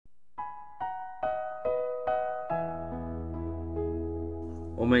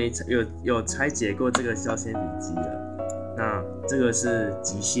我们有拆解过这个削铅笔机了。那这个是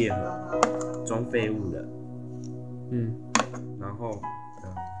机械盒，装废物的。然后，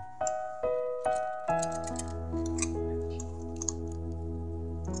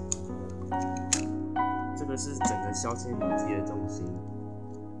这个是整个削铅笔机的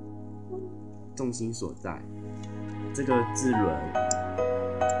重心所在。这个制轮，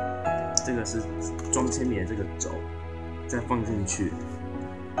这个是装铅笔的这个轴，再放进去，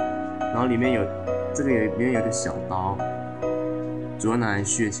然后里面有一个小刀，主要拿来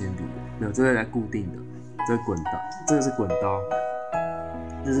削铅笔的，没有，这个来固定的，这个滚刀，这个是滚刀，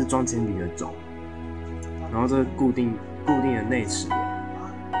这是装铅笔的轴，然后这个固定的内齿轮，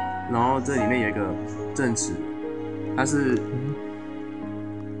然后这里面有一个正齿轮，它是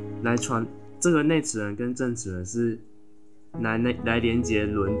来传。这个内齿轮跟正齿轮是来连接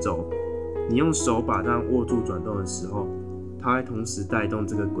轮轴，你用手把这样握住转动的时候，它会同时带动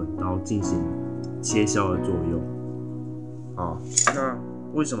这个滚刀进行切削的作用。好，那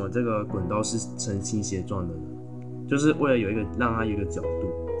为什么这个滚刀是呈倾斜状的呢？就是为了让它有一个角度，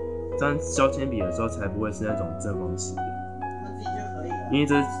这样削铅笔的时候才不会是那种正方形的。那自己就可以了。因为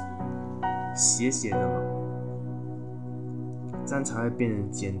这斜斜的嘛。这样才会变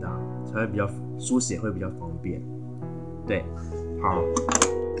成尖的，才会比较书写会比较方便。对，好，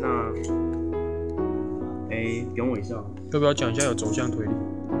那等我一下，要不要讲一下有轴向推力？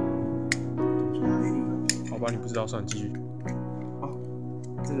好吧，你不知道，算了，继续。哦，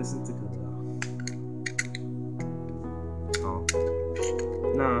这个是这个的啦。好，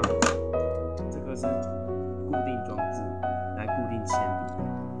那这个是固定装置，来固定铅笔的。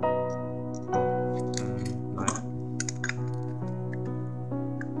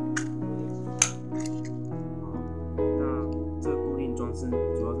主要是拿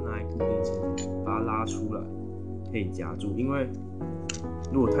来固定铅笔，把它拉出来，可以夹住。因为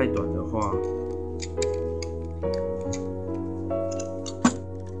如果太短的话，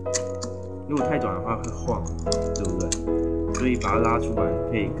会晃，对不对？所以把它拉出来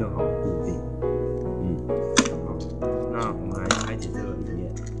可以更好的固定。好，那我们来拆解这个里面。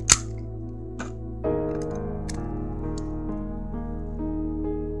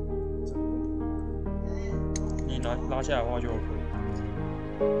你拉下来的话就 OK。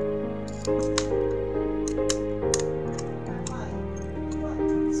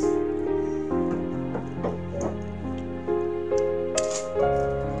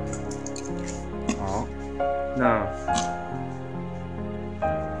好，那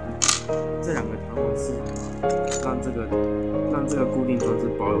这两个弹簧是让这个固定装置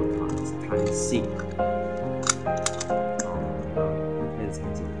保有弹性。好，开始拆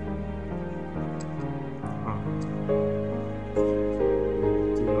解。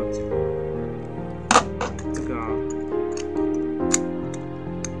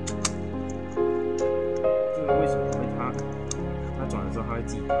它会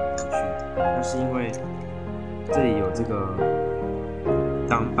自己弹回去，那是因为这里有这个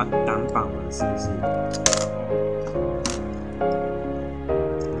挡板嘛，是不是？然后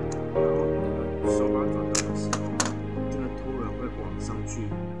那个手把转动的时候，这个拖轮会往上去，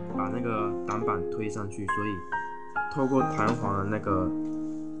把那个挡板推上去，所以透过弹簧的那个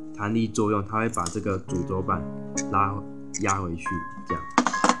弹力作用，它会把这个主轴板压回去，这样。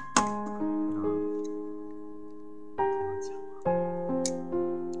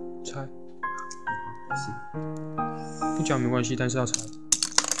不讲没关系，但是要拆。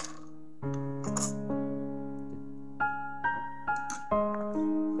这是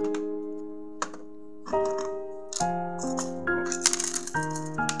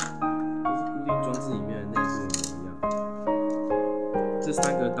固定装置里面的内部模样。这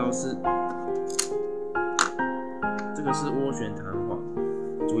三个刀是，这个是涡旋弹簧，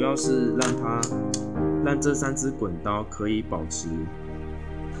主要是让这3支滚刀可以保持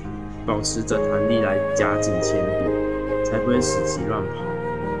着弹力来夹紧铅笔，才不会使其乱跑。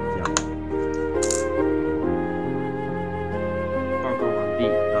这样，报告完毕。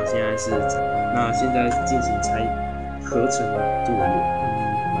然后现在进行合成的作业。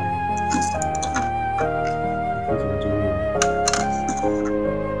合成作业。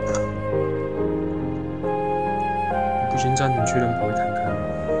你不先暂停确认不会弹开吗？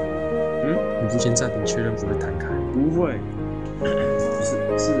你不先暂停确认不会弹开？不会，是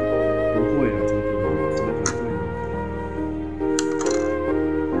不会啊，怎么可能会呢？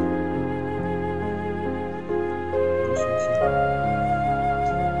我相信。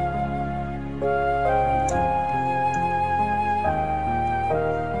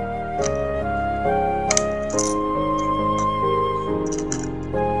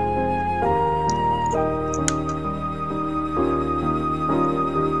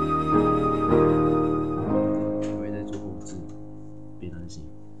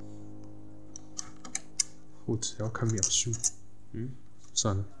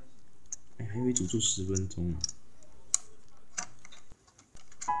算了。哎，还有一组就10分钟。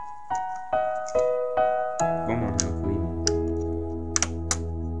光芒还可以吗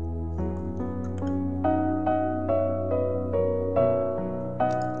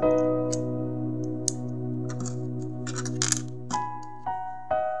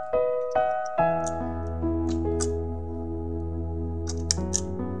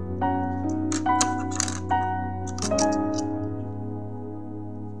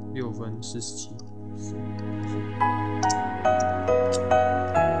？6分47。